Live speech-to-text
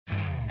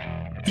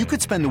You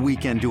could spend the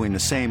weekend doing the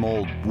same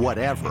old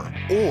whatever,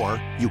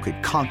 or you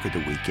could conquer the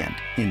weekend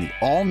in the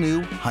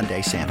all-new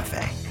Hyundai Santa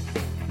Fe.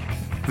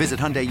 Visit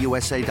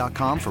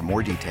HyundaiUSA.com for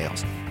more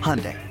details.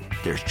 Hyundai,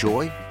 there's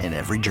joy in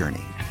every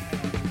journey.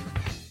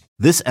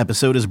 This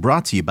episode is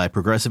brought to you by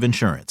Progressive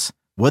Insurance.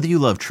 Whether you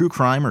love true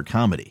crime or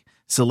comedy,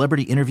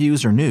 celebrity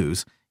interviews or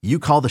news, you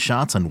call the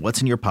shots on what's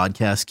in your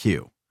podcast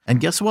queue. And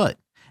guess what?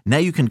 Now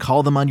you can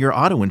call them on your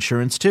auto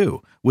insurance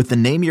too with the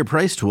Name Your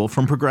Price tool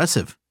from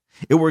Progressive.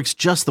 It works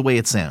just the way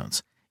it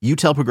sounds. You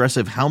tell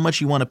Progressive how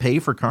much you want to pay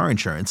for car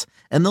insurance,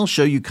 and they'll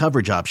show you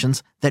coverage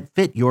options that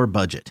fit your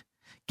budget.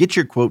 Get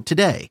your quote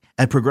today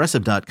at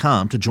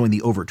Progressive.com to join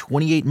the over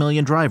 28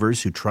 million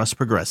drivers who trust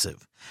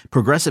Progressive.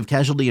 Progressive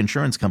Casualty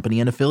Insurance Company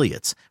and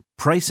Affiliates.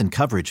 Price and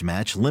coverage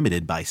match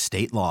limited by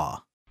state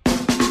law.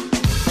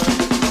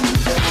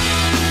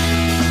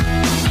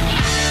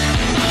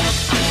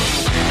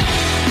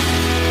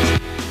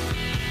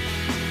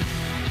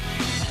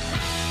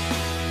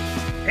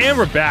 And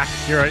we're back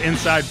here at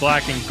Inside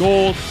Black and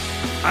Gold.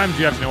 I'm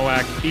Jeff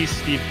Nowak. He's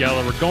Steve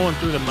Geller. We're going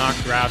through the mock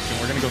drafts, and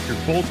we're going to go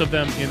through both of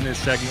them in this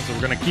segment. So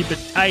we're going to keep it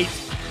tight,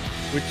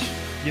 which,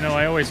 you know,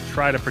 I always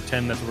try to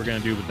pretend that's what we're going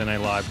to do, but then I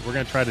lie. But we're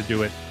going to try to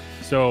do it.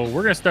 So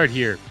we're going to start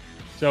here.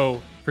 So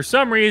for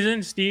some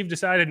reason, Steve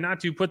decided not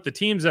to put the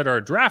teams that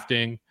are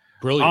drafting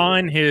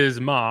on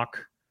his mock.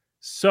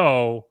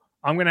 So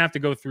I'm going to have to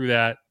go through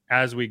that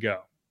as we go.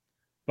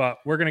 But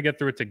we're going to get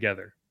through it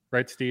together.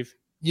 Right, Steve?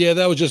 Yeah,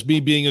 that was just me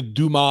being a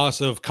Dumas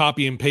of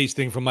copy and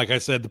pasting from, like I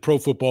said, the Pro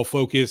Football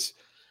Focus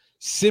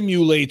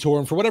simulator.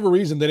 And for whatever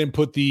reason, they didn't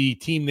put the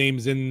team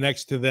names in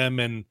next to them.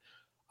 And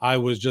I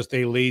was just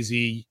a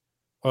lazy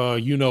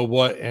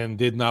you-know-what and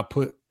did not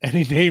put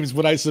any names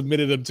when I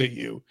submitted them to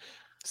you.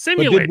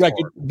 Simulator.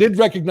 Did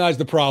recognize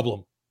the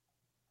problem.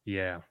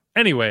 Yeah.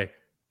 Anyway,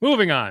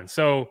 moving on.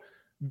 So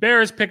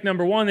Bears pick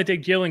number 1. They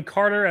take Jalen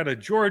Carter out of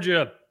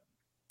Georgia.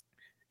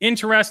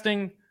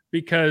 Interesting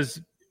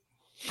because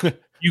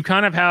you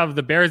kind of have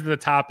the Bears at the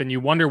top and you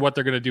wonder what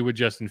they're going to do with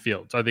Justin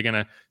Fields. Are they going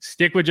to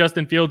stick with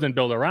Justin Fields and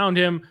build around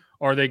him?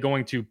 Or are they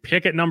going to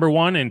pick at number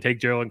 1 and take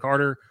Jalen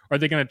Carter? Or are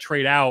they going to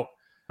trade out?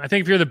 I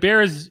think if you're the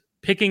Bears,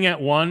 picking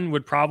at 1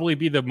 would probably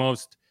be the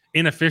most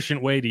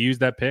inefficient way to use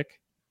that pick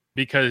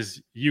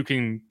because you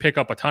can pick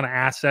up a ton of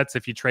assets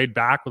if you trade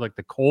back with like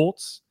the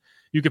Colts.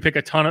 You could pick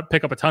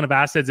up a ton of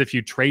assets if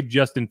you trade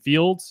Justin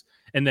Fields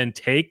and then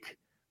take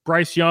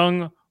Bryce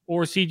Young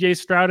or CJ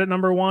Stroud at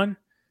number 1.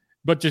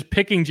 But just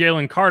picking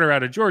Jalen Carter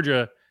out of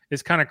Georgia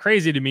is kind of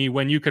crazy to me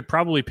when you could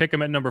probably pick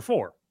him at number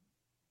 4,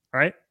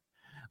 right?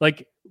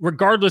 Like,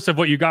 regardless of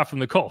what you got from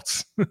the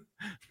Colts,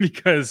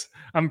 because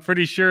I'm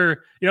pretty sure,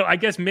 I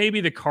guess maybe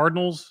the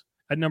Cardinals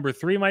at number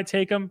 3 might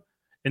take him.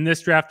 In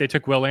this draft, they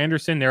took Will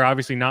Anderson. They're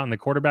obviously not in the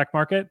quarterback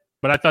market,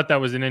 but I thought that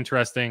was an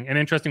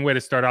interesting way to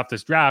start off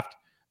this draft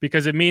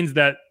because it means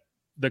that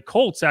the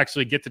Colts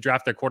actually get to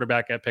draft their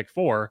quarterback at pick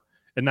 4,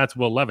 and that's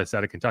Will Levis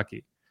out of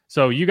Kentucky.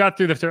 So you got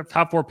through the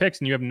top 4 picks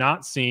and you have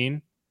not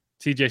seen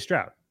CJ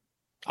Stroud.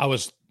 I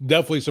was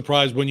definitely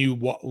surprised when you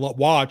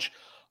watch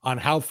on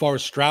how far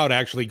Stroud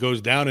actually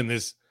goes down in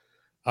this.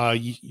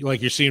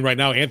 Like you're seeing right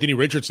now, Anthony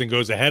Richardson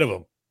goes ahead of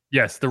him.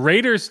 Yes, the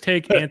Raiders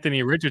take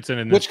Anthony Richardson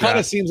in this which kind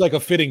of seems like a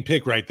fitting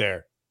pick right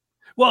there.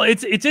 Well,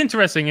 it's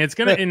interesting. It's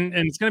gonna and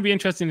it's gonna be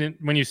interesting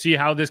when you see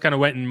how this kind of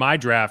went in my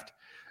draft,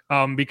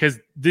 because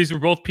these were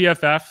both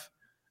PFF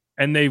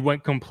and they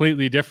went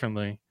completely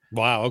differently.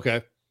 Wow.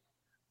 Okay.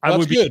 I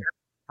would be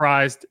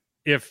surprised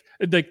if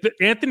the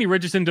Anthony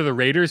Richardson to the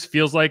Raiders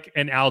feels like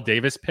an Al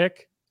Davis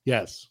pick.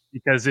 Yes.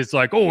 Because it's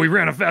like, oh, we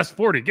ran a fast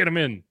 40, get him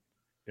in,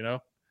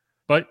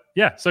 But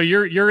yeah, so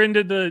you're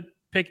into the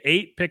pick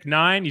 8, pick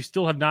 9. You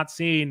still have not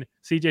seen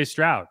CJ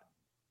Stroud.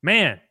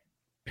 Man,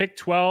 pick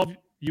 12,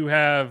 you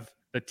have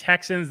the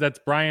Texans. That's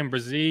Brian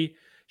Brzee.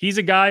 He's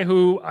a guy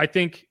who I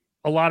think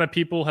a lot of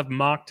people have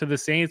mocked to the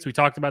Saints. We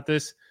talked about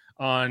this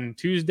on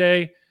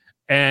Tuesday.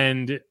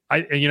 And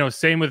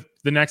same with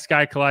the next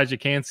guy, Kalijah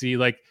Kancey.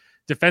 Like,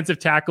 defensive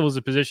tackle is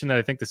a position that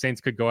I think the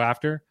Saints could go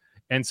after.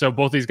 And so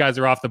both these guys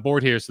are off the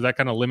board here. So that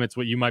kind of limits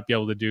what you might be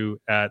able to do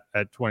at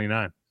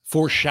 29.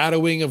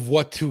 Foreshadowing of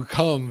what to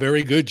come.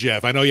 Very good,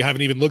 Jeff. I know you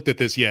haven't even looked at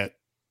this yet.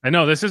 I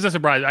know this is a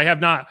surprise.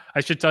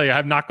 I should tell you, I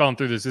have not gone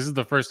through this. This is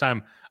the first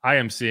time I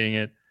am seeing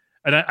it.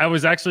 And I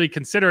was actually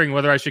considering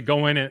whether I should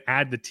go in and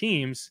add the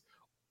teams,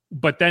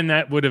 but then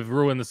that would have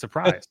ruined the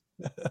surprise.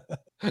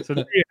 So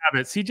there you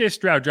have it. CJ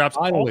Stroud drops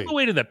all the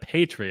way to the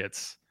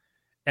Patriots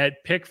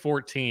at pick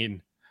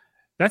 14.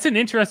 That's an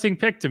interesting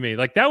pick to me.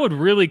 Like, that would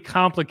really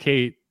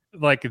complicate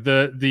like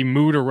the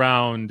mood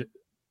around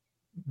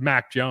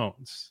Mac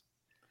Jones,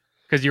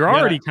 because you're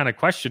already kind of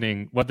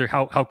questioning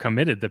how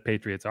committed the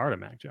Patriots are to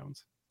Mac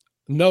Jones.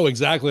 No,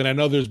 exactly. And I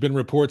know there's been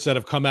reports that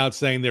have come out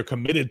saying they're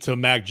committed to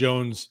Mac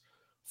Jones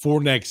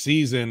for next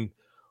season.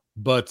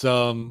 But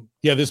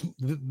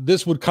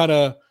this would kind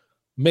of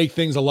make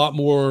things a lot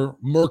more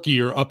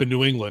murkier up in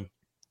New England.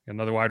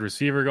 Another wide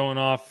receiver going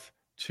off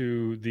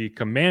to the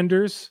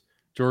Commanders,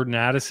 Jordan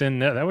Addison.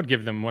 That would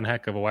give them one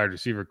heck of a wide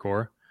receiver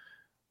core.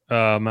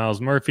 Miles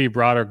Murphy,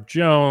 Broderick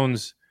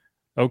Jones,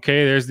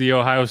 Okay, there's the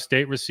Ohio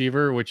State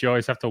receiver, which you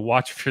always have to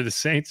watch for the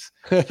Saints.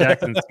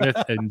 Jackson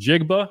Smith and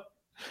Jigba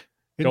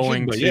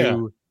going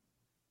to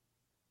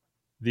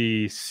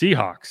the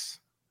Seahawks.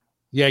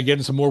 Yeah,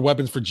 getting some more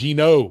weapons for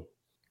Geno.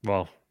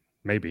 Well,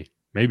 maybe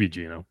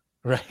Geno.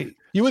 Right.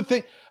 You would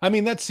think, I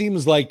mean, that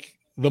seems like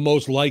the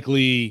most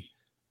likely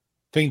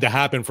thing to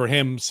happen for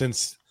him,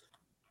 since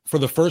for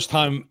the first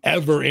time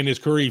ever in his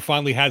career, he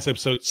finally has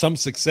some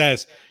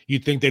success.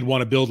 You'd think they'd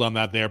want to build on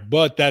that there,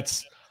 but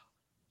that's,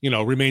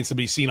 remains to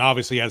be seen,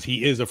 obviously, as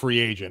he is a free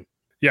agent.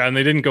 Yeah, and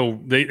they didn't go.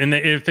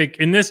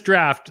 In this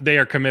draft, they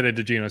are committed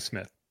to Geno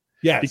Smith.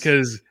 Yes,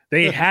 because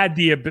they had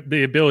the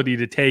ability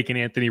to take an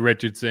Anthony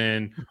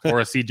Richardson or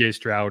a CJ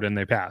Stroud, and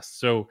they passed.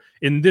 So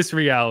in this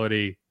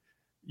reality,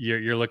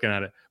 you're looking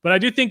at it. But I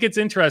do think it's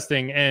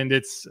interesting, and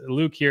it's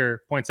Luke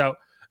here points out,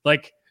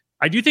 like,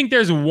 I do think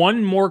there's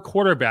one more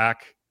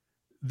quarterback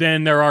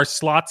than there are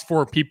slots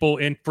for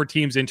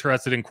teams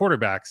interested in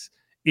quarterbacks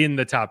in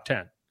the top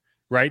 10,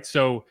 right?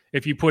 So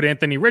if you put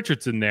Anthony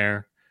Richardson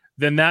there,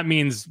 then that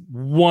means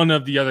one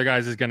of the other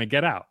guys is going to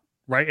get out,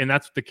 right? And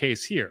that's the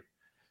case here.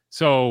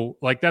 So,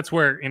 like, that's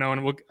where,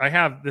 and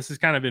this is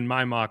kind of in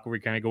my mock where we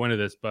kind of go into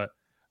this, but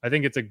I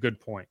think it's a good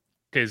point.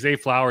 Okay, Zay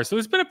Flowers. So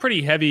it's been a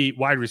pretty heavy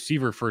wide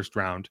receiver first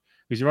round,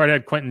 because you've already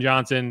had Quentin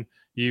Johnson,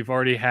 you've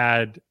already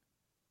had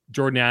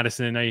Jordan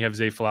Addison, and now you have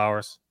Zay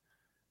Flowers.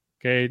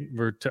 Okay,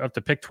 we're up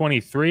to pick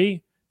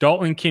 23.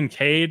 Dalton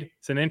Kincaid.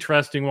 It's an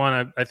interesting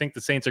one. I think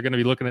the Saints are going to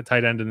be looking at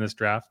tight end in this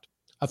draft.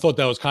 I thought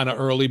that was kind of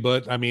early,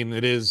 but I mean,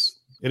 it is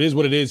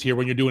what it is here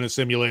when you're doing a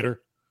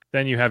simulator.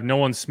 Then you have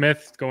Nolan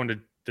Smith going to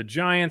the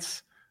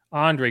Giants,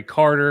 Andre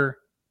Carter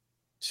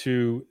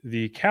to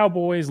the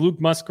Cowboys,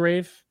 Luke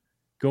Musgrave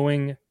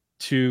going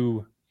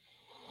to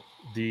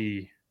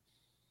the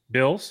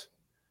Bills,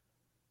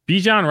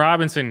 Bijan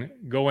Robinson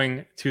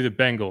going to the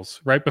Bengals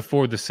right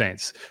before the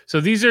Saints. So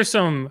these are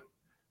some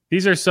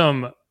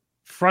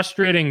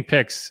frustrating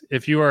picks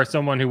if you are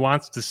someone who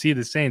wants to see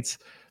the Saints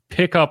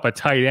pick up a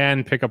tight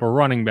end, pick up a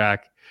running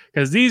back,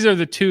 because these are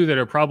the two that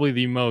are probably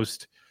the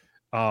most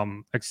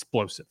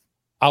explosive.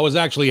 I was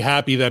actually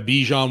happy that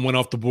Bijan went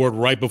off the board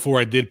right before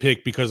I did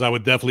pick, because I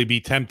would definitely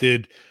be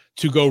tempted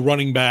to go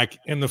running back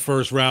in the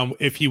first round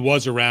if he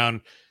was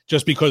around,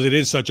 just because it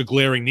is such a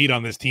glaring need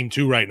on this team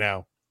too right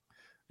now.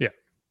 Yeah.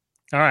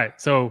 All right.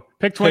 So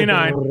pick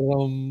 29.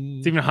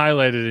 It's even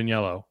highlighted in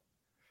yellow.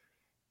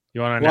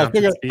 You want to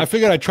announce I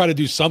figured I'd try to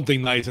do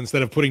something nice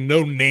instead of putting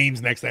no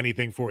names next to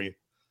anything for you.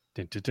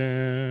 Dun, dun,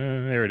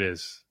 dun. There it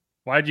is.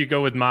 Why'd you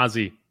go with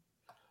Mozzie?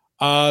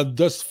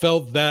 Just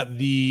felt that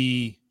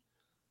the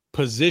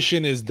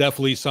position is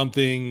definitely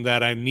something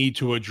that I need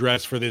to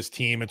address for this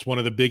team. It's one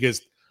of the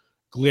biggest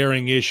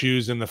glaring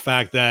issues, and the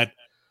fact that,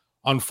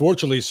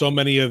 unfortunately, so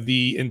many of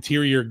the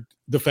interior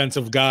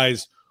defensive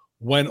guys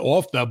went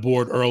off that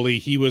board early.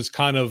 He was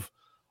kind of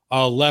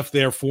left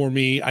there for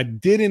me.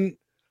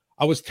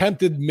 I was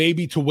tempted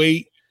maybe to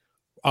wait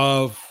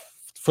for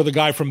the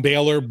guy from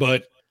Baylor,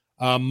 but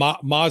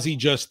Mozzie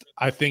just,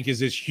 I think, is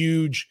this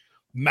huge,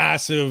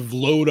 massive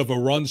load of a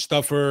run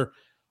stuffer.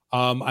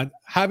 I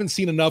haven't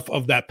seen enough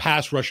of that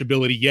pass rush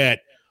ability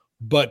yet,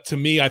 but to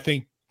me, I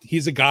think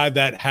he's a guy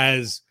that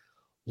has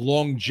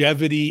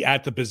longevity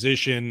at the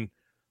position,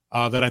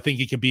 that I think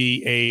he can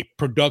be a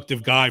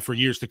productive guy for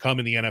years to come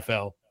in the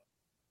NFL.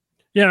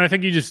 Yeah, and I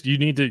think you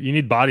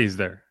need bodies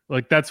there.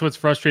 Like, that's what's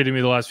frustrated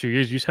me the last few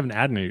years. You just haven't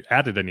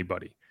added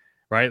anybody,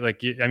 right? Like,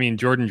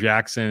 Jordan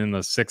Jackson in the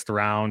 6th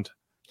round.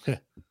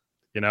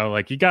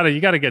 Like, you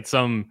gotta get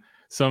some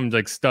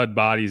like stud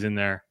bodies in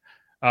there.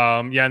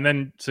 And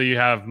then so you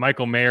have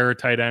Michael Mayer,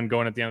 tight end,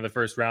 going at the end of the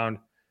first round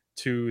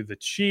to the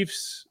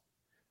Chiefs.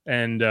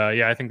 And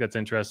I think that's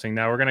interesting.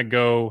 Now we're going to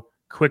go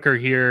quicker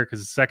here because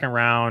the second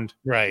round,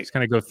 right? Just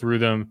kind of go through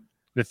them.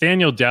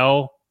 Nathaniel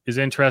Dell is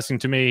interesting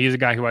to me. He's a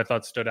guy who I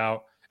thought stood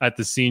out at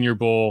the Senior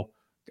Bowl.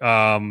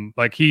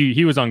 Like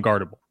he was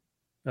unguardable.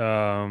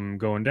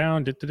 Going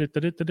down.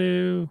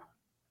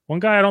 One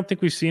guy I don't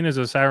think we've seen is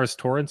Osiris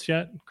Torrance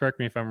yet. Correct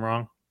me if I'm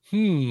wrong.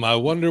 I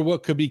wonder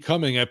what could be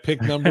coming at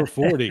pick number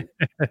 40.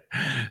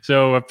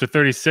 So up to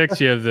 36,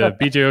 you have the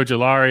BJ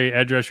Ojolari,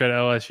 edge rusher at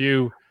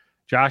LSU,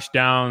 Josh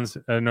Downs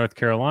at North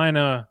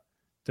Carolina.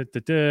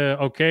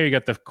 Okay, you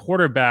got the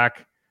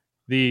quarterback,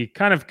 the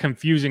kind of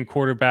confusing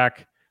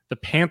quarterback. The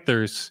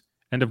Panthers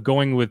end up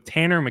going with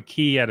Tanner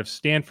McKee out of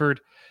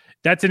Stanford.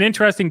 That's an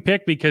interesting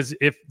pick, because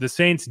if the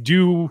Saints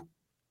do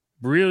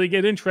really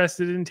get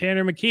interested in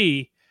Tanner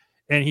McKee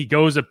and he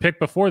goes a pick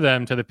before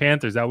them to the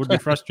Panthers, that would be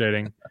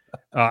frustrating.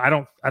 I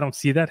don't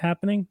see that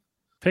happening.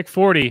 Pick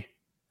 40,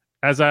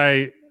 as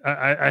I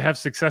have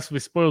successfully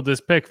spoiled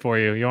this pick for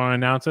you. You want to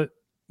announce it?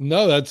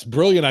 No, that's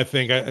brilliant. I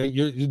think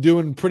you're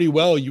doing pretty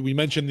well. We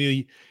mentioned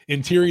the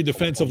interior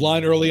defensive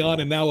line early on,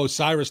 and now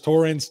Osiris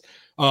Torrance.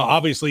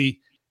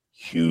 Obviously,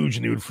 huge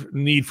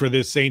need for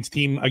this Saints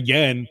team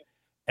again.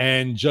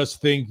 And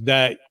just think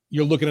that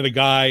you're looking at a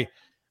guy,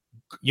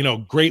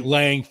 great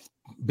length,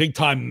 big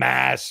time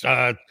mass.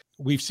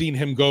 We've seen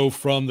him go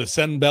from the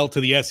Sun Belt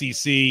to the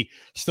SEC,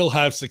 still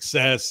have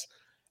success.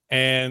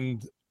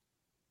 And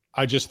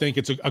I just think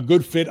it's a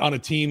good fit on a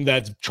team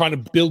that's trying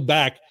to build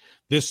back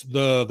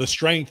the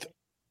strength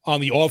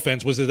on the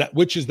offense,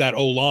 which is that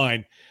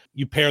O-line.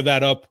 You pair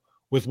that up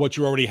with what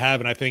you already have,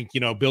 and I think,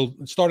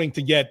 starting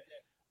to get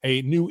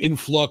a new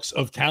influx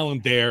of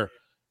talent there.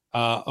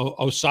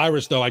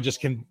 Osiris, though, I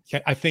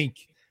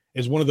think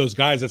is one of those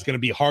guys that's going to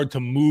be hard to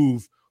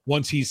move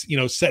once he's,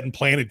 set and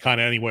planted kind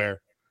of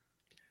anywhere.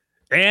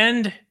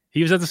 And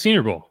he was at the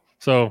Senior Bowl.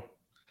 So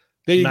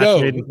there you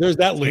go. There's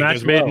that link match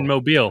as made well. in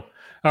Mobile.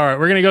 All right,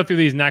 we're going to go through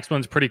these next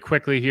ones pretty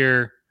quickly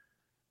here.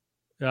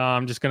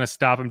 I'm just going to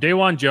stop him.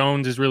 Dawan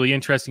Jones is really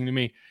interesting to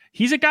me.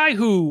 He's a guy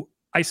who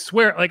I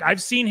swear,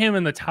 I've seen him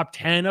in the top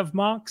 10 of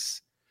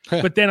mocks,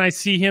 but then I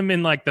see him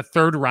in the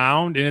third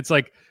round, and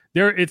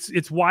it's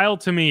it's wild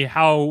to me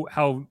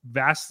how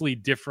vastly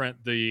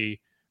different the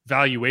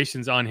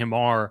valuations on him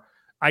are.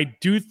 I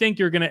do think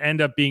you're going to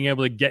end up being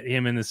able to get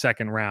him in the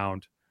second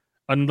round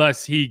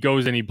unless he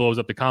goes and he blows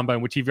up the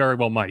combine, which he very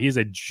well might. He's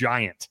a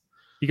giant.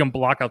 He can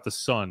block out the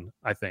sun,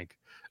 I think.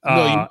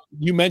 No,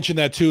 you mentioned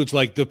that too. It's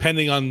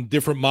depending on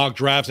different mock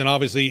drafts, and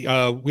obviously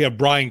we have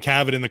Brian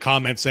Cavett in the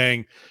comments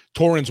saying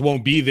Torrance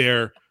won't be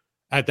there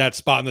at that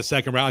spot in the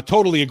second round. I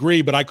totally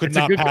agree, but I could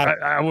not.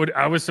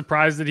 I was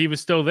surprised that he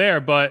was still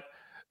there, but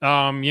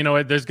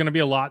there's going to be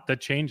a lot that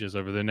changes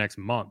over the next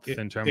month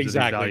in terms of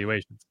the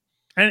evaluations,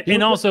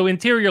 and also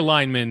interior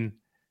linemen,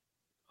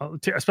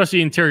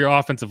 especially interior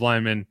offensive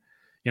linemen.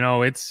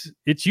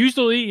 It's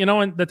usually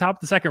in the top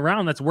of the second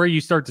round. That's where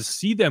you start to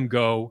see them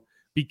go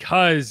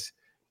because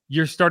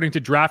you're starting to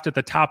draft at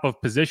the top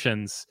of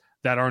positions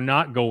that are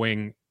not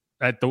going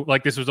at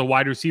this was a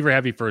wide receiver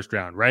heavy first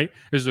round, right?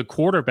 This is a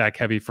quarterback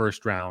heavy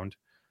first round.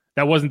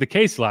 That wasn't the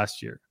case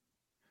last year.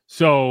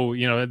 So,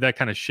 that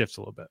kind of shifts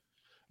a little bit.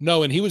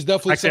 No, and he was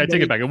definitely I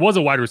take it back. It was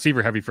a wide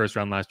receiver heavy first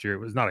round last year. It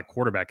was not a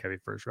quarterback heavy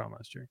first round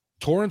last year.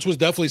 Torrance was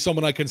definitely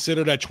someone I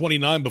considered at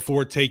 29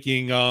 before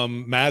taking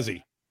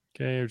Mazzy.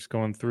 Okay, we're just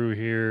going through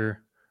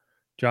here.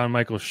 John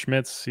Michael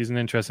Schmitz, he's an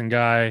interesting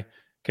guy.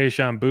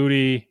 Kayshon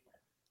Boutte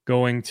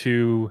going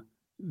to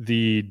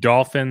the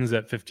Dolphins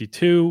at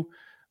 52.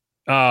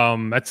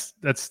 That's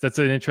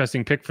an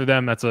interesting pick for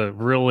them. That's a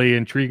really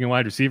intriguing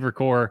wide receiver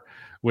core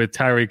with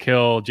Tyreek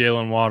Hill,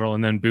 Jalen Waddle,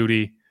 and then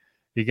Boutte.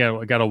 You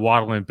got a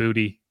Waddle and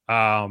Boutte.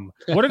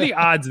 What are the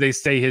odds they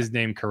say his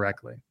name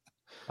correctly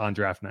on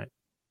draft night?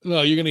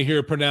 No, you're going to hear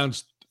it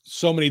pronounced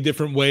so many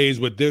different ways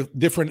with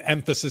different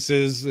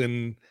emphases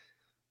and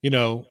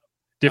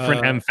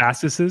different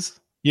emphases.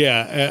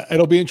 Yeah,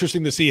 it'll be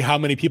interesting to see how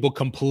many people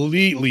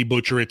completely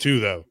butcher it too,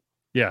 though.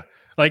 Yeah,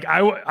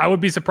 I would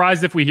be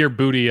surprised if we hear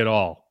Boutte at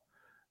all.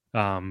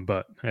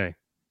 But hey,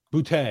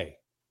 Boutte.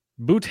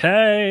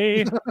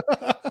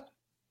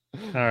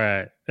 All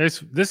right,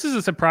 this is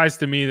a surprise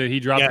to me that he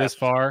dropped this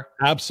far.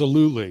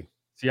 Absolutely.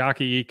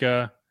 Siaki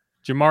Ika,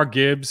 Jamar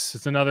Gibbs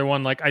is another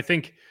one. I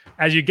think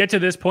as you get to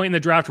this point in the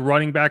draft,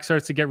 running back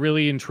starts to get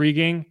really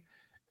intriguing.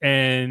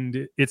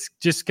 And it's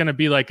just going to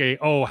be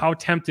how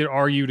tempted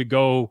are you to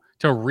go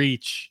to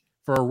reach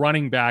for a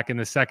running back in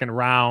the second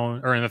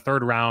round or in the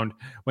third round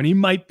when he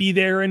might be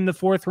there in the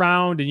fourth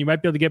round and you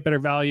might be able to get better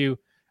value?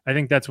 I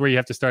think that's where you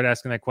have to start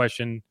asking that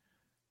question.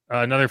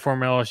 Another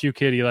former LSU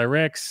kid, Eli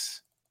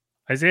Ricks.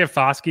 Isaiah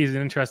Foskey is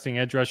an interesting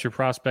edge rusher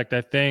prospect, I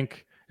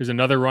think. There's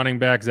another running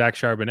back, Zach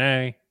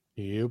Charbonnet.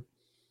 Yep.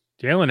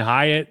 Jalen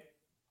Hyatt,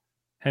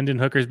 Hendon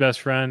Hooker's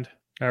best friend.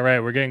 All right,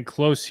 we're getting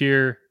close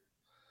here.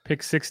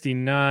 Pick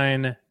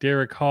 69,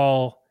 Derek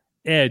Hall,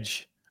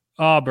 edge,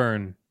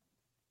 Auburn.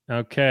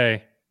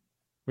 Okay.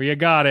 Well, you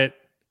got it.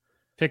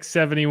 Pick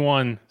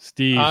 71,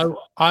 Steve.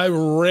 I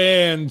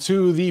ran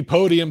to the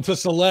podium to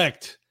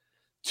select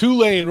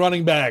Tulane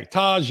running back,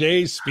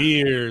 Tajay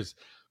Spears.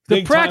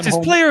 The practice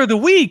player of the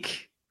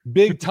week.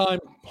 Big time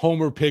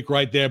homer pick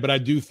right there. But I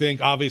do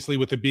think, obviously,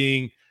 with it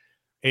being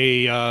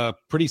a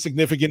pretty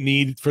significant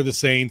need for the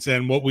Saints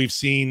and what we've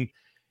seen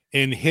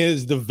in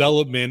his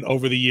development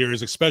over the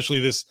years, especially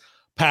this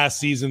past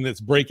season, this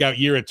breakout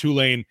year at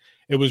Tulane,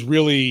 it was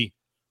really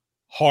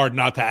hard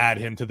not to add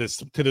him to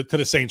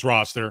the Saints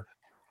roster.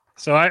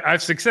 So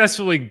I've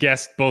successfully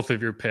guessed both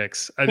of your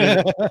picks. I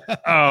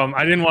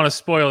didn't want to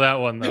spoil that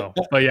one though,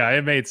 but yeah,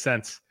 it made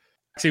sense.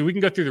 See, we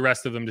can go through the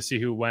rest of them to see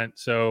who went.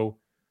 So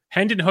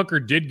Hendon Hooker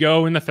did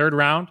go in the third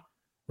round,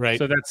 right?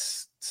 So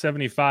that's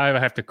 75. I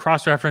have to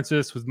cross-reference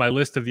this with my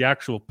list of the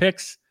actual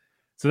picks.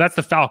 So that's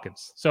the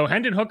Falcons. So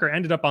Hendon Hooker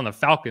ended up on the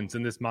Falcons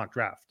in this mock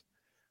draft,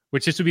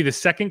 which this would be the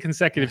second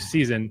consecutive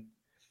season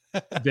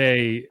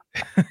they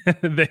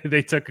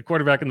took a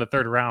quarterback in the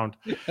third round.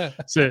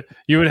 So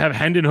you would have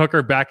Hendon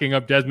Hooker backing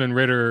up Desmond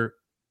Ridder,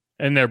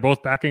 and they're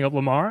both backing up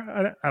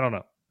Lamar. I don't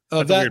know.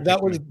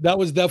 That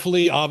was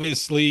definitely,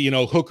 obviously,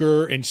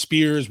 Hooker and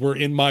Spears were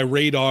in my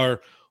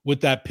radar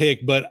with that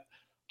pick, but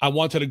I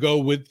wanted to go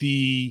with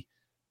the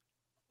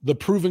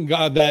proven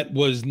guy that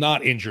was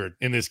not injured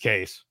in this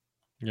case.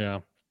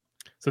 Yeah.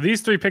 So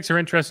these three picks are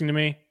interesting to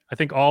me. I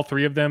think all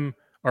three of them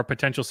are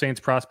potential Saints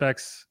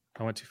prospects.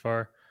 I went too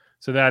far.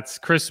 So that's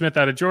Chris Smith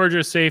out of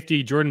Georgia,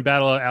 safety, Jordan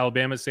Battle,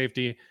 Alabama,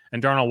 safety,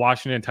 and Darnell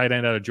Washington, tight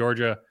end out of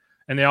Georgia.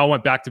 And they all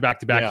went back to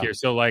back here.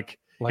 So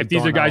if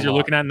these are guys you're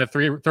looking at in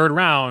the third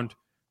round,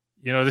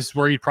 this is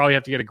where you'd probably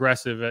have to get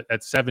aggressive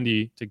at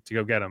 70 to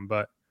go get them.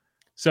 But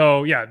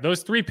so, yeah,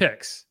 those 3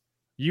 picks,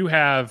 you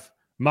have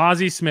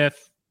Mozzie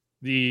Smith,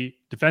 the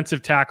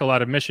defensive tackle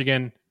out of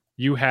Michigan.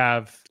 You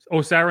have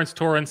Osiris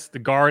Torrance, the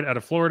guard out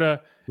of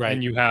Florida. Right.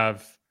 And you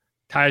have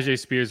Tyjae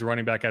Spears, the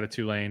running back out of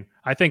Tulane.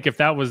 I think if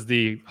that was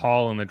the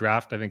haul in the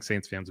draft, I think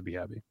Saints fans would be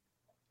happy.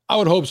 I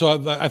would hope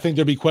so. I think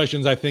there'd be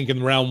questions,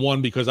 in round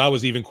 1, because I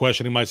was even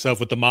questioning myself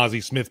with the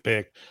Mozzie Smith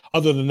pick.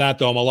 Other than that,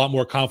 though, I'm a lot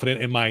more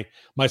confident in my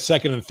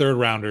second and third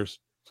rounders.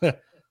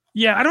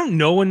 Yeah, I don't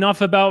know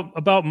enough about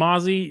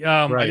Mozzie.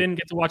 Right. I didn't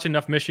get to watch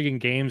enough Michigan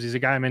games. He's a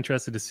guy I'm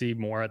interested to see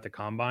more at the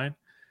combine.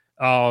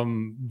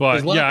 But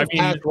his lack of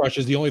pass rush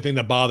is the only thing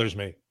that bothers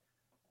me.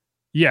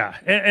 Yeah,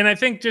 and I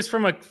think just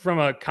from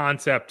a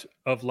concept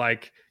of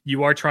like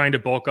you are trying to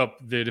bulk up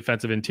the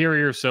defensive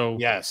interior, so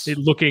yes,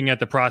 looking at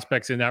the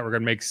prospects in that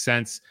regard makes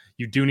sense.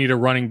 You do need a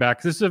running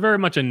back. This is a very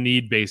much a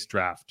need-based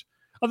draft.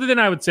 Other than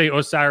I would say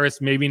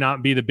Osiris maybe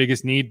not be the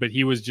biggest need, but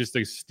he was just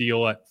a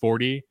steal at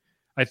 40,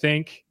 I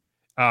think,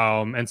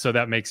 and so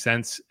that makes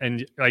sense.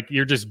 And like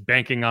you're just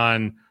banking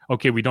on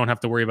we don't have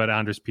to worry about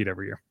Andres Pete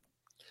every year.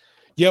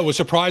 Yeah, it was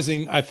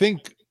surprising. I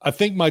think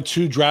my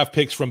 2 draft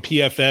picks from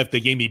PFF,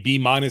 they gave me B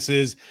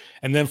minuses.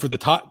 And then for the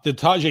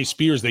Tyjae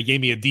Spears, they gave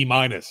me a D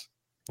minus.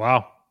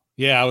 Wow.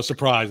 Yeah, I was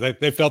surprised.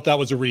 They felt that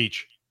was a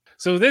reach.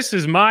 So this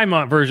is my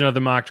version of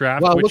the mock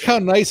draft. Wow, look how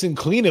nice and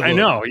clean it looks. I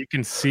know. You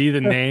can see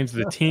the names of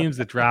the teams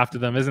that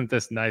drafted them. Isn't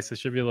this nice? It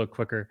should be a little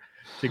quicker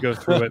to go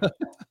through it.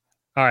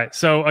 All right.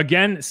 So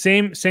again,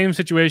 same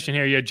situation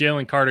here. You had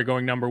Jalen Carter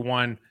going number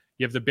 1.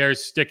 You have the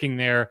Bears sticking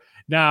there.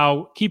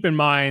 Now, keep in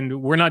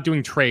mind, we're not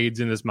doing trades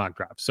in this mock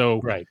draft. So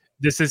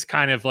this is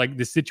kind of like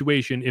the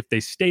situation. If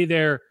they stay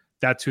there,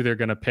 that's who they're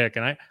going to pick.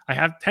 And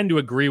I tend to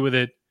agree with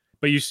it.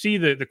 But you see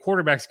the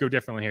quarterbacks go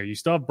differently here. You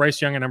still have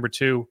Bryce Young at number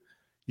 2.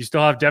 You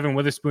still have Devin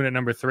Witherspoon at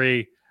number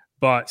 3.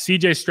 But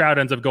CJ Stroud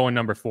ends up going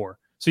number 4.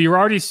 So you're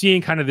already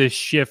seeing kind of this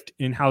shift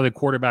in how the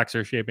quarterbacks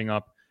are shaping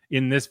up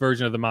in this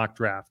version of the mock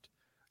draft.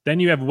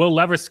 Then you have Will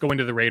Levis going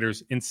to the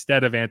Raiders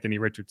instead of Anthony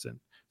Richardson.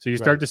 So you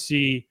start to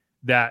see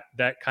that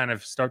kind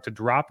of start to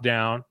drop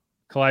down.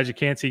 Kalijah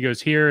Cansey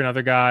goes here,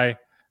 another guy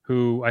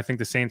who I think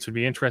the Saints would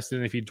be interested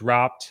in if he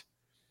dropped.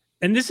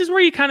 And this is where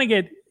you kind of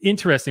get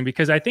interesting,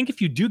 because I think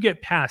if you do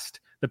get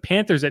past the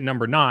Panthers at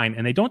number 9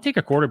 and they don't take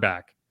a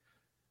quarterback,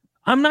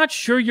 I'm not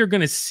sure you're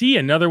going to see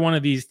another one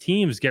of these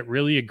teams get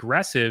really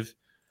aggressive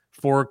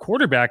for a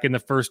quarterback in the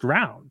first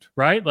round,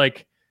 right?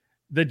 Like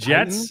the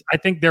Jets, I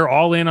think they're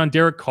all in on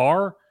Derek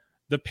Carr.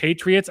 The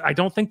Patriots, I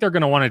don't think they're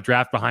going to want to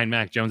draft behind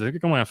Mac Jones. I think they're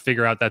going to want to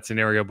figure out that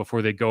scenario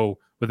before they go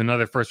with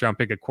another first-round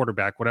pick at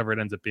quarterback, whatever it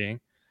ends up being.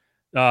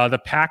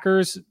 The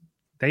Packers,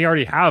 they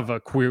already have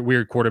a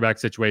weird quarterback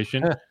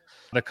situation.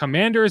 The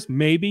Commanders,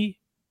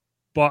 maybe,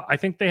 but I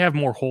think they have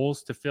more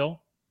holes to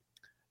fill.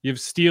 You have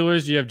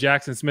Steelers, you have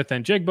Jackson Smith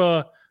and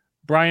Jigba.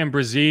 Brian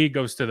Brzee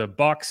goes to the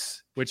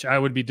Bucks, which I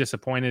would be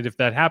disappointed if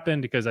that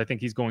happened, because I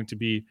think he's going to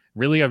be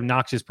really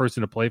obnoxious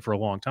person to play for a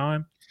long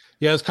time.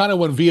 Yeah, it's kind of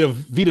when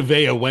Vita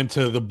Vea went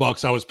to the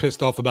Bucks. I was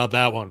pissed off about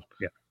that one.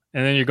 Yeah.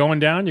 And then you're going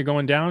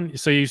down.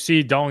 So you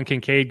see Dalton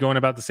Kincaid going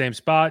about the same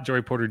spot.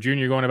 Joey Porter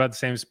Jr. going about the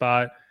same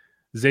spot.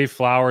 Zay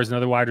Flowers,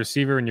 another wide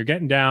receiver. And you're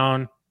getting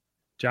down.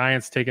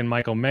 Giants taking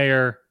Michael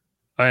Mayer.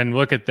 And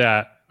look at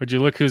that. Would you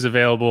look who's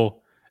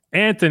available?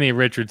 Anthony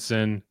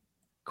Richardson,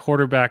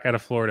 quarterback out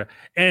of Florida.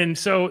 And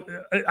so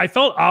I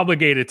felt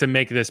obligated to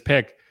make this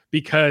pick,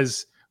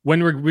 because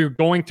when we're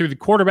going through the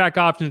quarterback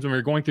options, when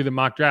we're going through the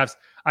mock drafts,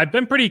 I've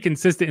been pretty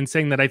consistent in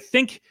saying that I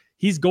think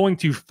he's going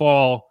to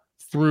fall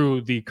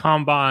through the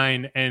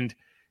combine, and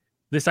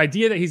this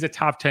idea that he's a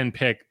top 10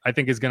 pick, I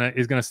think is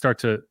gonna start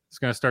to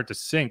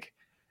sink.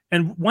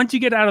 And once you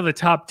get out of the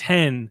top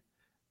 10,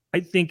 I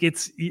think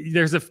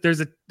there's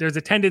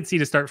a tendency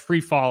to start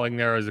free falling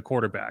there as a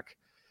quarterback.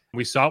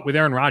 We saw it with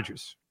Aaron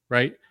Rodgers,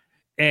 right?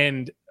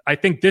 And I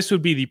think this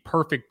would be the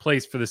perfect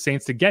place for the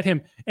Saints to get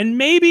him. And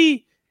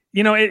maybe,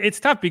 it's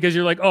tough because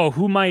you're like, oh,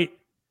 who might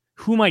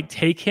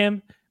take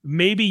him?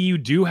 Maybe you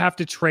do have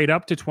to trade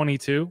up to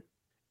 22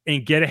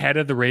 and get ahead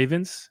of the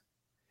Ravens.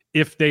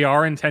 If they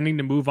are intending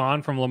to move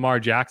on from Lamar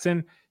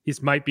Jackson,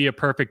 this might be a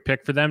perfect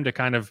pick for them to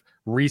kind of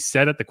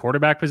reset at the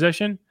quarterback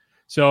position.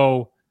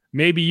 So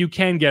maybe you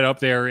can get up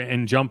there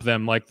and jump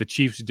them like the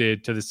Chiefs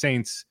did to the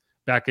Saints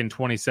back in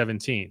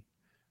 2017.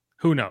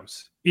 Who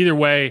knows? Either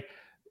way,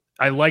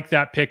 I like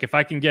that pick. If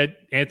I can get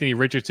Anthony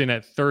Richardson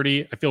at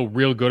 30, I feel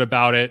real good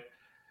about it.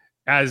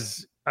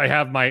 As I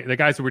have the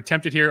guys who were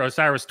tempted here,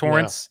 Osiris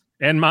Torrance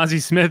and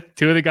Mozzie Smith,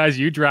 2 of the guys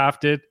you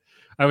drafted,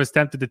 I was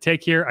tempted to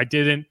take here. I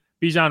didn't.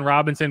 Bijan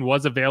Robinson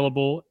was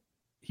available.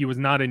 He was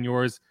not in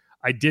yours.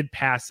 I did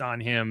pass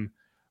on him.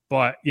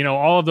 But,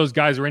 all of those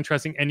guys are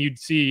interesting. And you'd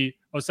see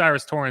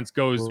Osiris Torrance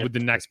goes with the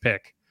next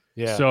pick.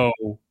 Yeah. So,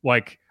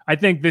 I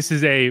think this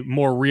is a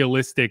more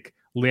realistic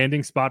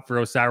landing spot for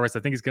Osiris. I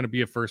think he's going to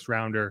be a first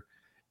rounder.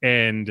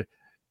 And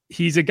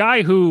he's a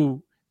guy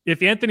who,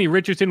 if Anthony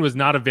Richardson was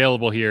not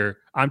available here,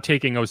 I'm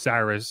taking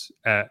Osiris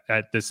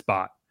at this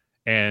spot.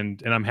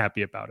 And I'm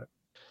happy about it.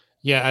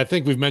 Yeah, I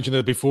think we've mentioned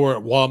it before.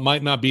 While it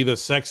might not be the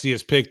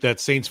sexiest pick that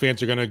Saints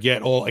fans are going to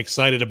get all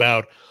excited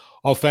about,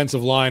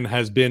 offensive line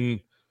has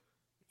been,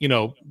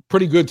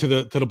 pretty good to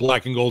the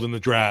black and gold in the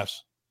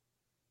drafts.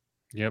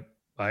 Yep,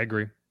 I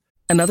agree.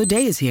 Another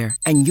day is here,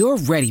 and you're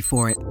ready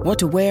for it. What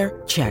to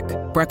wear? Check.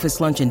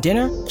 Breakfast, lunch, and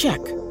dinner? Check.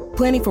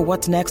 Planning for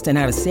what's next and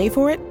how to save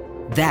for it?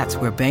 That's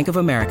where Bank of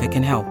America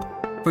can help.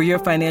 For your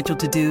financial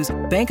to-dos,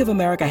 Bank of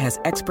America has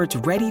experts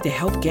ready to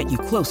help get you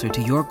closer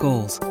to your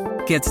goals.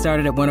 Get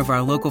started at one of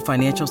our local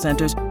financial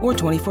centers or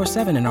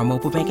 24/7 in our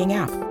mobile banking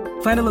app.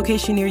 Find a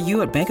location near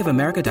you at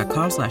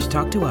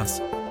bankofamerica.com/talktous.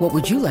 What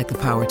would you like the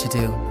power to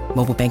do?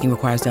 Mobile banking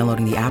requires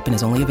downloading the app and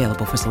is only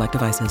available for select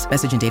devices.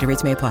 Message and data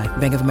rates may apply.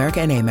 Bank of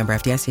America NA, member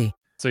FDIC.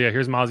 So yeah,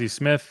 here's Mozzie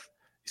Smith.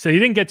 So he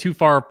didn't get too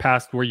far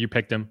past where you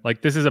picked him.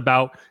 Like, this is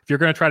about, if you're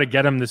going to try to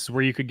get him, this is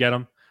where you could get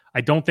him.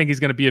 I don't think he's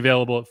going to be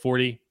available at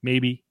 40,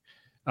 maybe.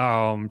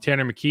 Tanner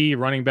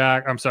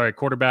McKee,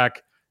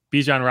 quarterback,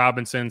 Bijan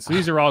Robinson. So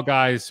these are all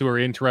guys who are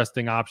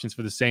interesting options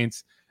for the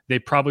Saints. They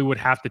probably would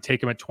have to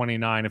take him at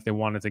 29 if they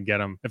wanted to get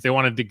him, if they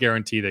wanted to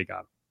guarantee they got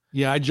him.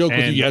 Yeah, I joked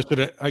with you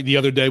yesterday, the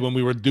other day when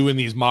we were doing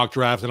these mock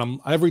drafts, and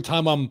every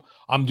time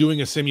I'm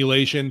doing a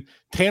simulation,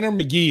 Tanner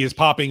McGee is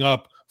popping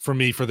up for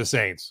me for the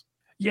Saints.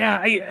 Yeah,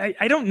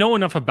 I don't know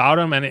enough about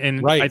him,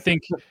 and right. I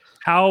think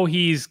how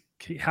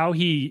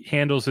he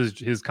handles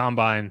his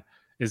combine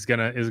is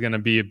gonna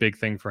be a big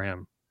thing for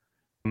him.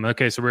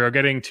 Okay, so we are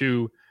getting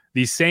to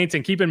the Saints,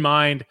 and keep in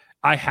mind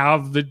I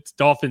have the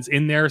Dolphins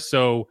in there,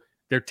 so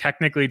they're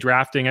technically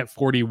drafting at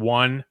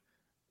 41.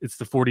 It's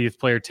the 40th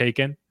player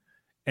taken.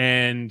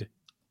 And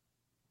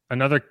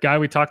another guy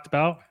we talked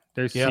about,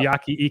 there's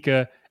Siaki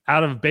Ika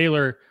out of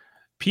Baylor.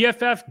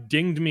 PFF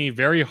dinged me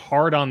very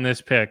hard on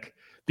this pick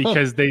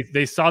because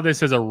they saw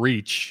this as a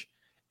reach.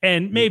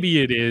 And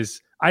maybe it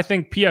is. I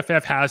think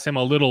PFF has him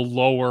a little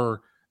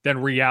lower than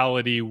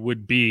reality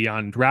would be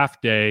on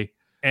draft day.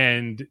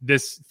 And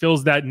this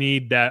fills that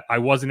need that I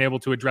wasn't able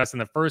to address in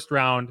the first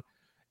round.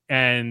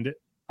 And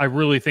I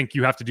really think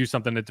you have to do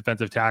something at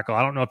defensive tackle.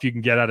 I don't know if you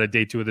can get out of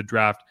day 2 of the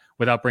draft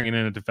without bringing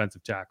in a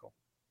defensive tackle.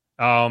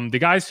 The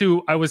guys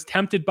who I was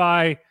tempted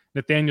by,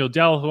 Nathaniel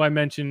Dell, who I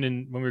mentioned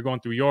when we were going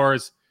through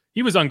yours,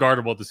 he was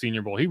unguardable at the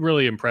Senior Bowl. He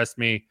really impressed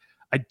me.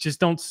 I just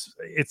don't –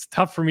 it's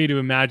tough for me to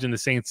imagine the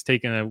Saints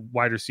taking a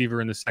wide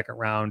receiver in the second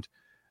round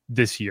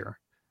this year.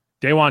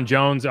 Dawan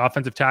Jones,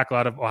 offensive tackle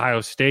out of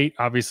Ohio State.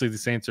 Obviously, the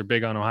Saints are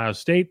big on Ohio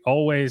State,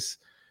 always.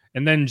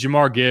 And then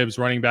Jamar Gibbs,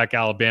 running back,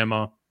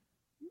 Alabama.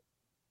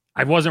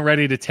 I wasn't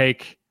ready to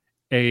take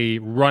a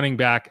running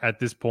back at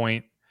this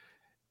point.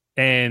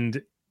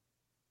 And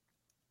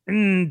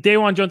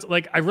Dawan Jones,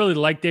 I really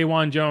like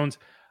Dawan Jones.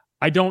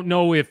 I don't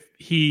know if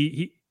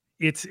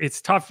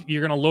it's tough.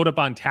 You're going to load up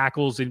on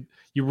tackles, and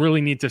you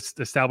really need to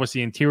establish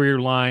the interior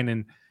line,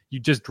 and you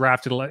just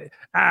drafted.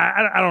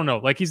 I don't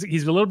know. He's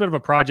a little bit of a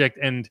project,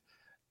 and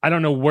I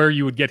don't know where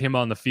you would get him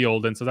on the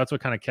field, and so that's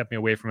what kind of kept me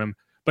away from him.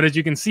 But as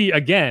you can see,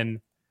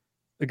 again,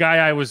 the guy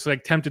I was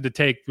tempted to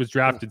take was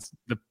drafted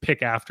the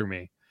pick after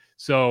me.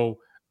 So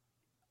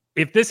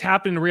if this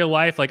happened in real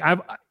life,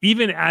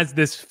 even as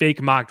this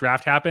fake mock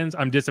draft happens,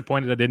 I'm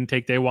disappointed I didn't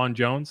take Dawan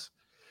Jones.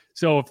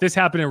 So if this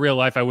happened in real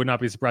life, I would not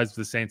be surprised if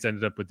the Saints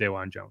ended up with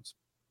Dawan Jones.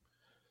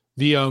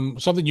 The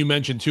something you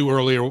mentioned too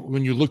earlier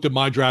when you looked at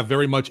my draft,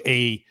 very much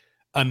a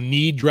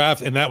need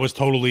draft, and that was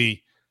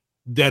totally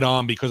dead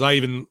on because I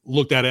even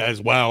looked at it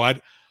as well.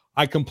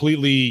 I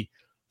completely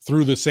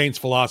threw the Saints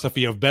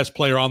philosophy of best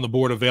player on the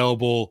board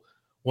available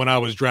when I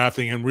was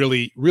drafting, and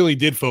really, really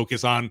did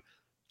focus on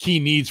key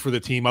needs for the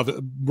team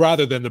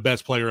rather than the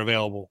best player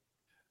available.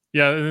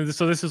 Yeah,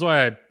 so this is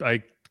why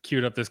I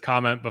queued up this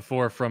comment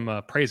before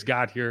from Praise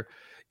God here,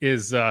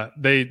 is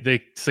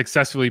they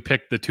successfully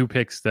picked the 2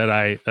 picks that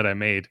I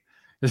made.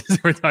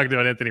 We're talking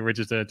about Anthony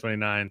Richardson at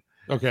 29,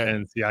 okay,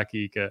 and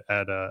Siaki Ika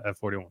at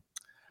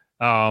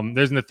 41.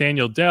 There's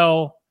Nathaniel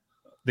Dell,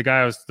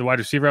 the wide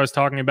receiver I was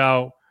talking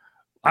about.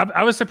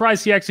 I was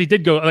surprised he actually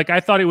did go. I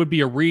thought it would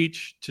be a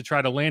reach to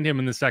try to land him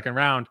in the second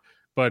round,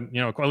 but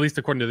at least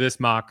according to this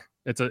mock,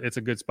 it's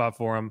a good spot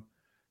for him.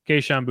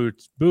 Kayshon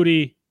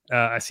Boutte.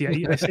 I say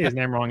his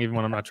name wrong even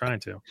when I'm not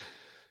trying to.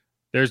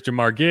 There's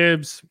Jamar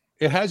Gibbs.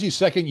 It has you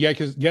second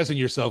guessing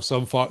yourself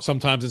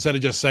sometimes instead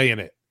of just saying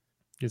it.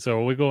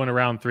 So we go into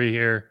round 3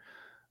 here.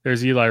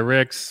 There's Eli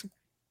Ricks,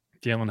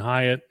 Jalen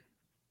Hyatt.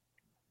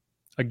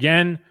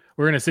 Again,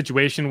 we're in a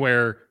situation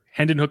where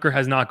Hendon Hooker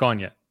has not gone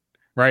yet,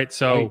 right?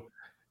 So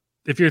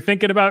if you're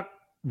thinking about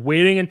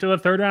waiting until the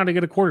third round to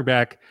get a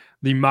quarterback,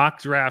 the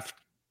mock draft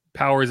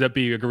powers that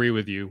be agree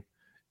with you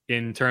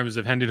in terms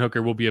of Hendon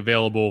Hooker will be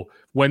available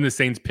when the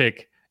Saints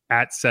pick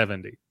at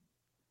 70.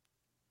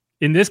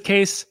 In this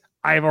case,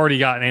 I've already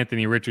got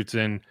Anthony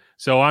Richardson,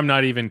 so I'm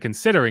not even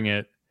considering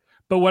it.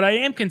 But what I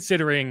am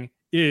considering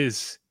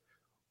is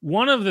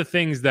one of the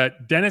things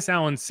that Dennis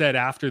Allen said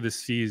after the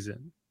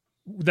season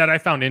that I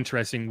found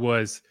interesting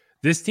was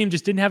this team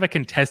just didn't have a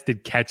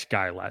contested catch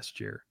guy last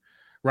year,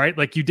 right?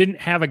 You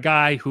didn't have a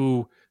guy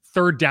who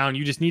third down,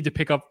 you just need to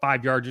pick up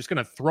 5 yards. You're just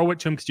going to throw it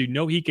to him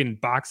because he can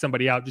box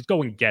somebody out. Just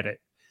go and get it.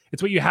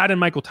 It's what you had in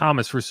Michael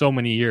Thomas for so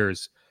many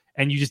years,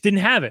 and you just didn't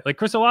have it. Like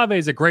Chris Olave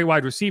is a great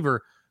wide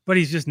receiver, but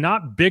he's just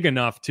not big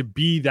enough to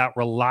be that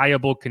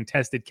reliable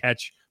contested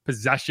catch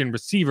possession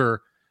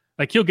receiver.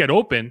 Like he'll get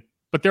open,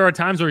 but there are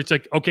times where it's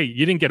like, okay,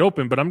 you didn't get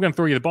open, but I'm going to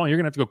throw you the ball and you're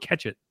going to have to go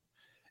catch it.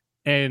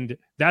 And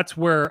that's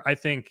where I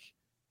think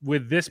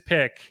with this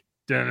pick,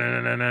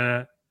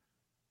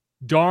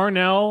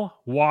 Darnell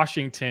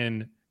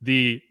Washington,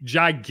 the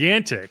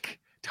gigantic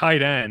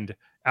tight end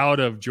out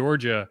of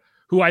Georgia,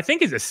 who I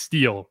think is a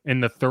steal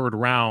in the third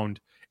round.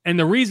 And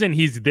the reason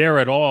he's there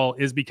at all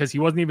is because he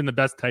wasn't even the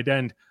best tight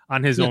end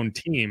on his own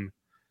team.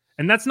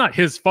 And that's not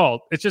his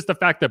fault. It's just the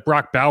fact that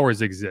Brock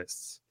Bowers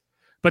exists.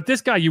 But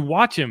this guy, you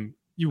watch him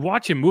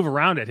move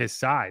around at his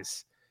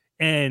size.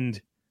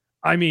 And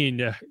I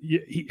mean,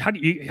 how do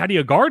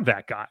you guard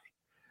that guy?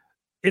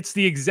 It's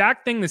the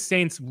exact thing the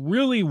Saints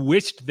really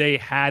wished they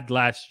had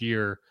last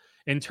year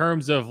in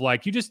terms of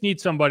like, you just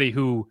need somebody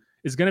who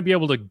is going to be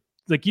able to,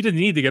 like, you didn't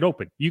need to get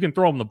open. You can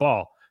throw him the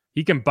ball.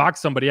 He can box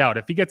somebody out.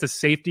 If he gets a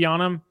safety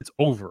on him, it's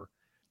over.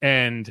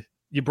 And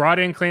you brought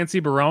in Clancy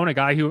Barone, a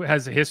guy who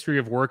has a history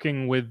of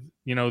working with,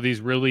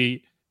 these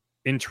really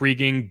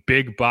intriguing,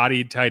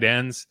 big-bodied tight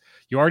ends.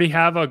 You already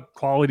have a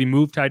quality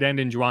move tight end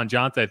in Juwan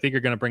Johnson. I think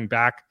you're going to bring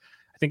back.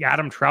 I think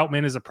Adam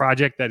Troutman is a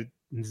project that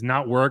has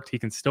not worked. He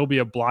can still be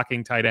a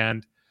blocking tight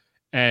end.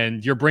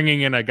 And you're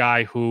bringing in a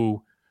guy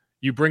who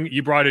you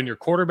brought in your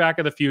quarterback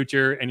of the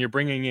future, and you're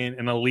bringing in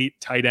an elite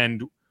tight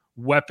end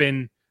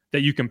weapon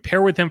that you can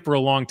pair with him for a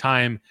long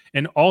time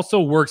and also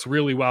works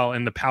really well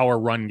in the power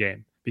run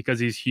game because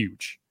he's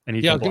huge. And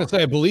I was going to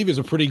say, I believe he's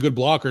a pretty good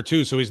blocker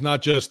too. So he's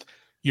not just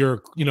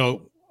your,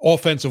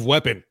 offensive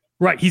weapon.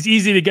 Right. He's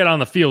easy to get on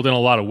the field in a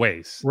lot of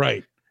ways.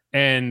 Right.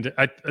 And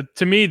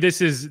to me, this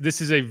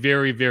is a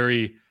very,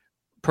 very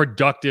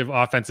productive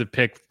offensive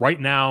pick right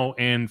now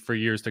and for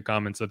years to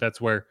come. And so that's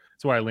where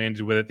I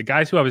landed with it. The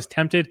guys who I was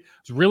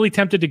really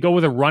tempted to go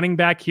with a running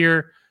back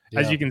here.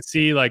 Yeah. As you can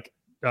see, like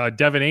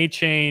Devin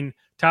Achane,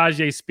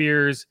 Tajay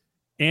Spears,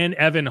 and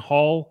Evan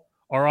Hull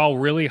are all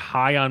really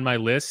high on my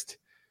list,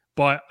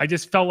 but I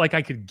just felt like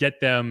I could get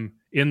them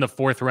in the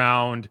fourth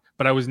round,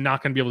 but I was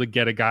not going to be able to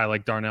get a guy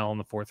like Darnell in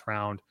the fourth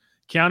round.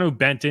 Keanu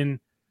Benton,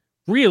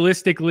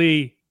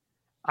 realistically,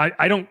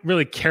 I don't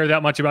really care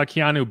that much about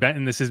Keanu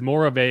Benton. This is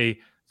more of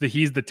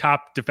he's the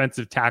top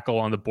defensive tackle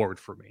on the board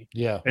for me.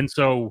 Yeah. And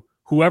so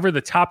whoever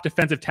the top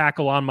defensive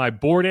tackle on my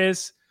board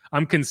is,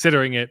 I'm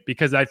considering it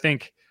because I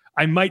think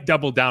I might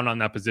double down on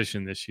that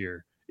position this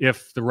year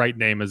if the right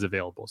name is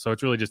available. So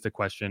it's really just a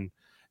question.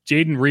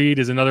 Jaden Reed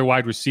is another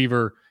wide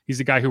receiver. He's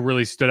a guy who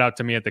really stood out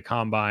to me at the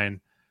combine.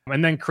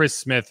 And then Chris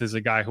Smith is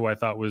a guy who I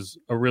thought was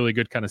a really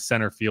good kind of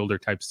center fielder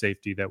type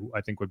safety that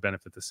I think would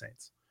benefit the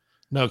Saints.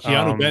 No,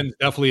 Keanu Benton's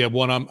definitely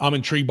one I'm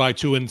intrigued by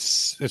too. And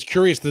it's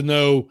curious to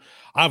know,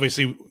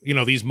 obviously,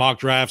 these mock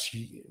drafts,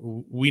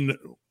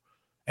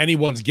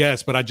 anyone's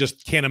guess, but I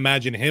just can't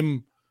imagine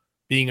him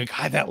being a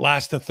guy that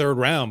lasts the third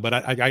round, but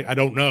I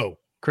don't know.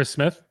 Chris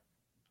Smith?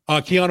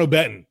 Keanu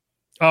Benton.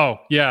 Oh,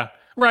 yeah.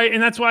 Right.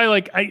 And that's why,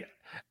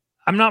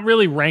 I'm not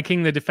really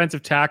ranking the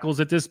defensive tackles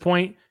at this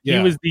point. Yeah.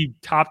 He was the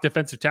top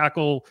defensive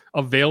tackle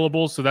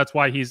available, so that's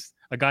why he's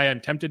a guy I'm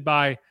tempted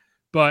by.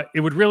 But it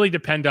would really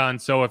depend on,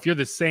 so if you're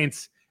the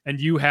Saints and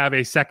you have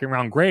a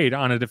second-round grade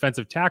on a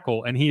defensive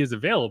tackle and he is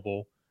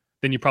available,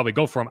 then you probably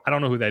go for him. I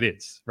don't know who that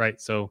is, right?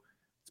 So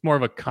it's more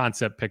of a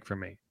concept pick for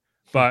me.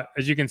 But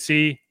as you can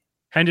see,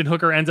 Hendon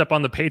Hooker ends up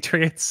on the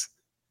Patriots.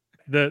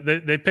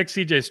 They picked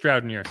C.J.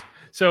 Stroud in yours.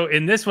 So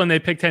in this one, they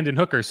picked Hendon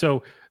Hooker.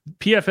 So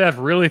PFF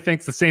really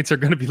thinks the Saints are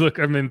going to be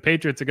the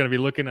Patriots are going to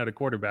be looking at a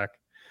quarterback.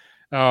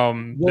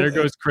 There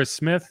goes Chris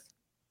Smith.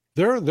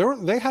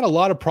 They had a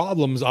lot of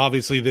problems,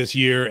 obviously, this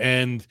year.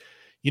 And,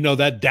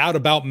 that doubt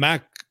about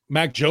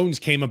Mac Jones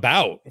came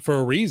about for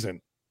a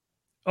reason.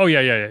 Oh, yeah.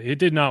 It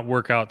did not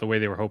work out the way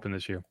they were hoping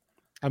this year.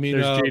 I mean,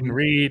 there's Jaden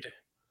Reed.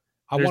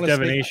 There's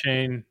Devin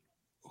Achane.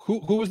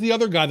 Who was the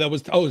other guy that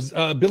was?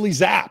 Billy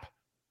Zapp.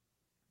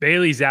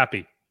 Bailey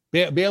Zappi.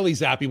 Bailey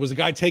Zappi was a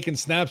guy taking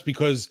snaps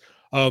because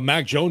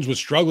Mac Jones was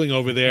struggling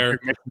over there.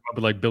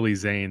 Like Billy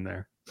Zane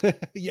there.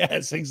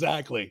 Yes,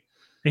 exactly.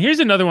 And here's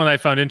another one that I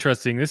found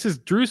interesting. This is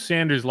Drew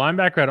Sanders,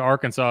 linebacker at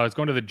Arkansas, is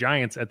going to the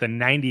Giants at the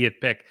 90th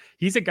pick.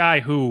 He's a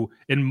guy who,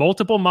 in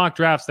multiple mock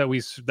drafts that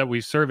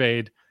we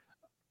surveyed,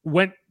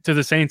 went to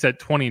the Saints at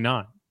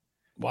 29.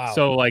 Wow.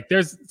 So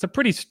it's a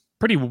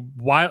pretty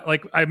wild.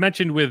 Like I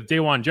mentioned with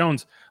Dawan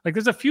Jones,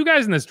 there's a few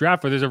guys in this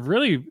draft where there's a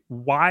really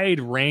wide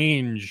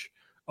range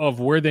of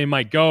where they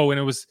might go,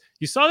 and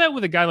you saw that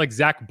with a guy like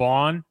Zach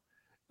Bond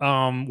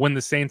when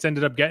the Saints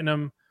ended up getting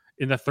him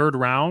in the third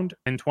round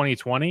in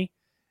 2020.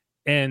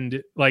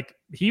 And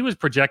he was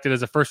projected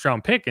as a first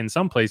round pick in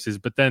some places,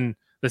 but then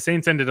the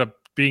Saints ended up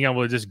being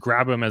able to just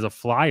grab him as a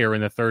flyer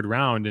in the third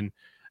round. And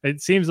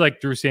it seems like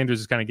Drew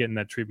Sanders is kind of getting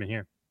that treatment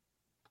here.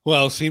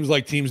 Well, it seems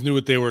like teams knew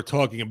what they were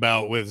talking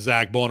about with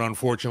Zach Bond.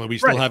 Unfortunately, we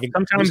still haven't.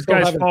 Sometimes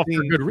guys fall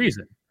for good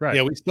reason. Right.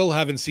 Yeah, we still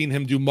haven't seen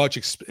him do much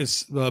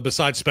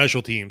besides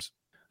special teams.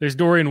 There's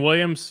Dorian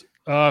Williams,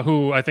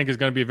 who I think is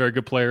going to be a very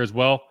good player as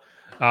well.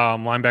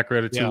 Linebacker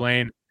out of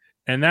Tulane.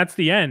 And that's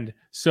the end.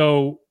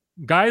 So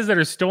guys that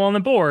are still on the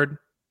board,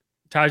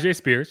 Tajay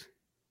Spears,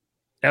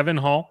 Evan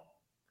Hall.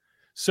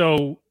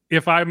 So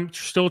if I'm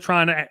still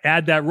trying to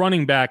add that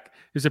running back,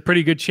 there's a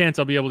pretty good chance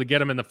I'll be able to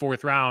get him in the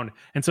 4th round.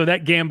 And so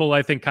that gamble,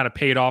 I think, kind of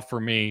paid off for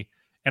me.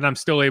 And I'm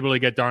still able to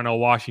get Darnell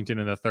Washington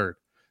in the 3rd.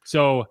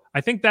 So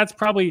I think that's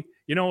probably,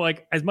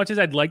 like as much as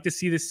I'd like to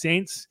see the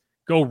Saints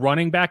go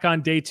running back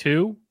on day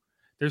 2,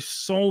 there's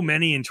so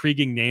many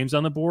intriguing names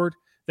on the board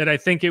that I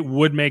think it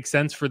would make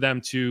sense for them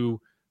to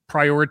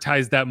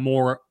prioritize that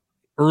more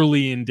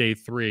early in day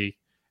 3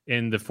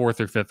 in the 4th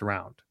or 5th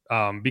round.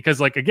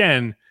 Because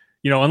again,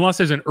 unless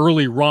there's an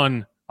early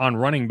run on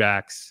running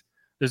backs,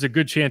 there's a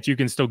good chance you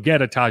can still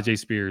get a Tajay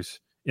Spears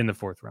in the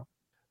 4th round.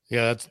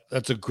 Yeah,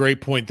 that's a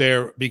great point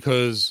there,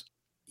 because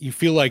you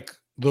feel like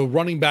the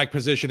running back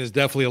position is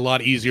definitely a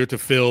lot easier to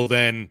fill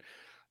than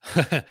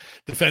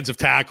defensive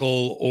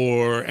tackle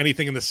or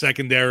anything in the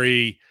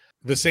secondary.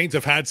 The Saints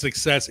have had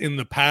success in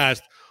the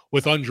past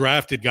with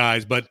undrafted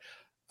guys, but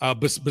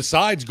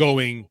besides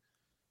going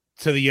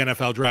to the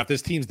NFL draft,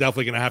 this team's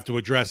definitely going to have to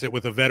address it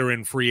with a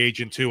veteran free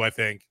agent too, I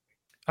think.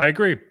 I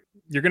agree.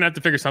 You're going to have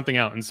to figure something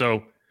out. And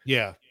so,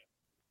 yeah,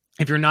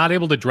 if you're not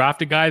able to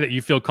draft a guy that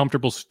you feel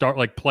comfortable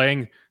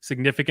playing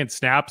significant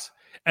snaps,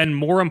 and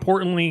more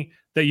importantly,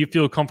 that you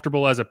feel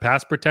comfortable as a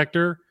pass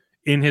protector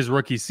in his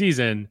rookie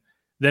season,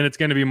 then it's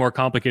going to be more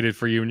complicated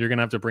for you. And you're going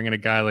to have to bring in a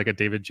guy like a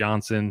David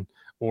Johnson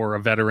or a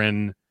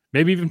veteran,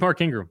 maybe even Mark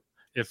Ingram,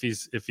 if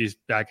he's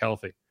back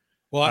healthy.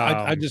 Well,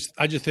 I just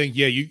think,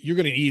 you're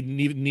going to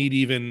need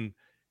even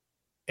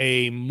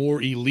a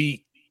more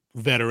elite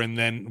veteran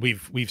than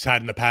we've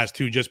had in the past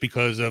too, just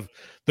because of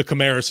the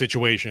Kamara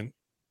situation.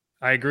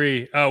 I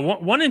agree.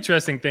 One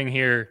interesting thing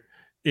here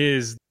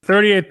is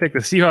 38th pick, the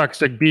Seahawks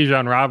took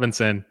Bijan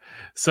Robinson.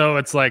 So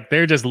it's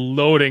they're just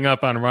loading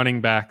up on running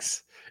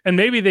backs. And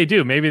maybe they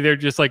do. Maybe they're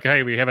just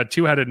hey, we have a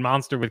 2-headed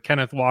monster with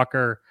Kenneth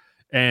Walker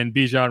and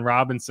Bijan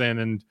Robinson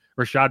and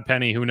Rashad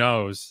Penny. Who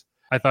knows?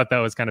 I thought that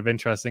was kind of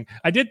interesting.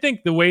 I did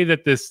think the way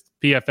that this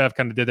PFF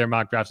kind of did their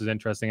mock drafts is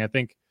interesting. I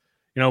think,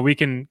 we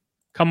can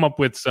come up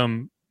with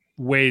some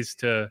ways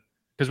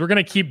because we're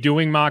going to keep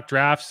doing mock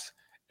drafts,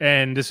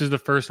 and this is the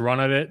first run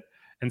of it.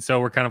 And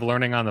so we're kind of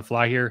learning on the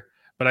fly here,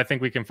 but I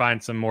think we can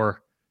find some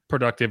more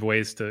productive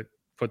ways to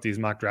put these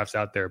mock drafts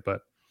out there.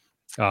 But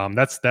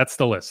that's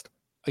the list.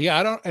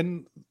 Yeah,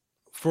 and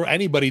for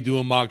anybody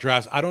doing mock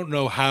drafts, I don't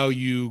know how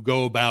you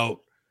go about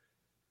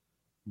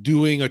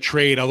doing a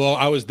trade, although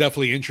I was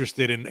definitely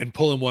interested in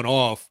pulling one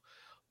off,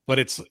 but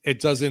it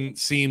doesn't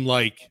seem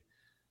like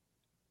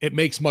it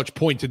makes much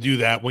point to do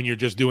that when you're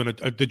just doing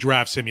the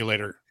draft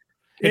simulator.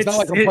 It's not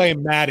like I'm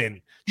playing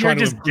Madden. You're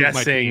just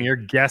guessing. You're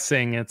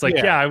guessing. It's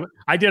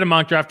I did a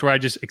mock draft where I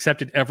just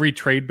accepted every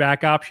trade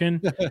back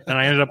option, and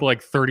I ended up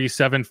with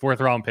 37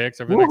 4th-round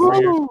picks over the next 3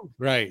 years.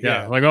 Right.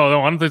 Yeah. Why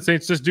don't the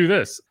Saints just do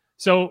this?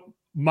 So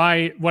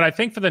what I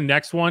think for the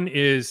next one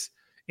is,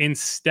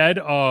 instead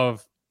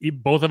of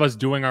both of us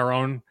doing our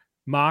own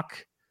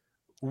mock,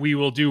 we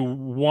will do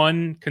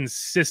one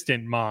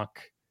consistent mock,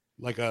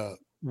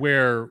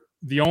 where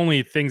the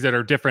only things that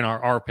are different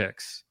are our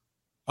picks.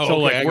 Oh, so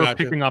we're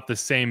picking up the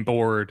same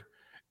board,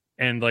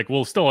 and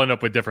we'll still end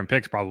up with different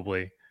picks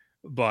probably,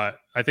 but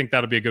I think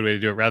that'll be a good way to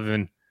do it rather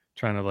than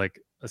trying to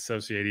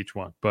associate each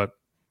one. But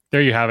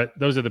there you have it.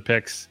 Those are the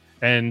picks,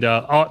 and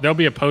there'll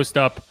be a post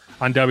up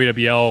on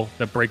WWL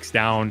that breaks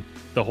down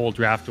the whole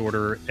draft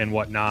order and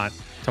whatnot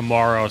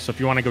tomorrow. So if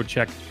you want to go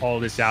check all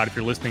this out, if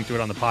you're listening to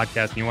it on the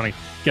podcast and you want to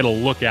get a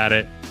look at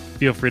it,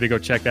 feel free to go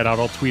check that out.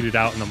 I'll tweet it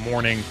out in the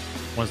morning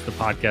once the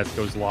podcast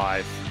goes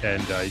live,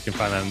 and you can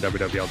find that on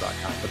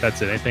WWL.com. But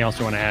that's it. Anything else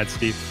you want to add,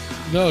 Steve?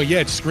 No,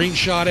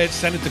 screenshot it,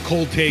 send it to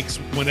Cold Takes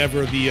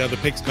whenever the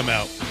picks come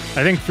out.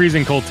 I think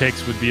freezing Cold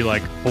Takes would be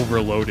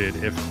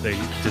overloaded if they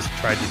just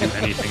tried to do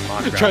anything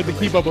mock draft. Tried to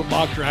keep up with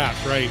mock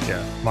draft, right?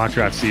 Yeah, mock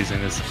draft season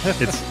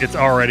it's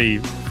already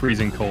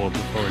freezing cold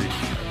before it even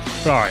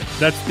starts. All right,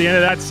 that's the end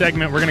of that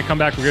segment. We're going to come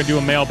back. We're going to do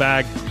a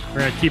mailbag. We're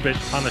going to keep it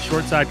on the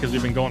short side because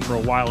we've been going for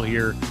a while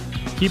here.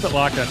 Keep it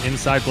locked on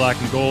Inside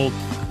Black and Gold.